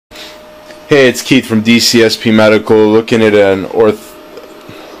Hey, it's Keith from DCSP Medical, looking at an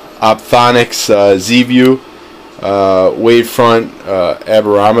Ophthonix Z-View Wavefront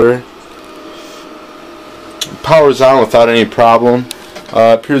Aberrometer. Powers on without any problem.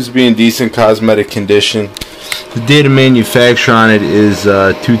 Appears to be in decent cosmetic condition. The date of manufacture on it is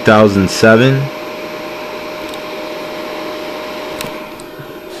 2007.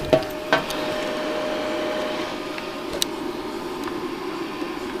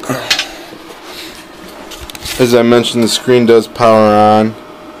 As I mentioned, the screen does power on.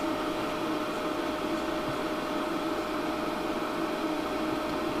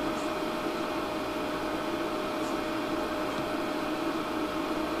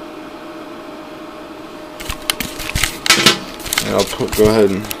 And I'll go ahead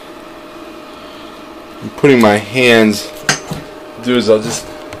and I'm putting my hands. Do is I'll just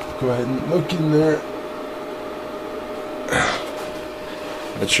go ahead and look in there.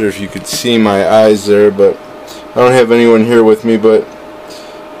 Not sure if you could see my eyes there, but I don't have anyone here with me, but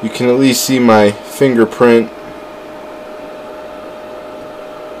you can at least see my fingerprint.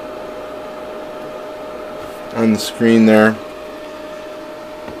 On the screen there.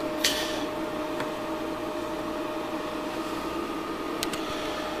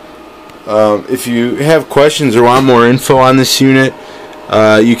 If you have questions or want more info on this unit,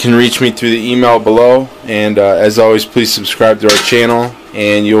 you can reach me through the email below, and as always, please subscribe to our channel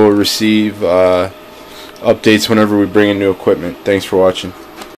and you'll receive updates whenever we bring in new equipment. Thanks for watching.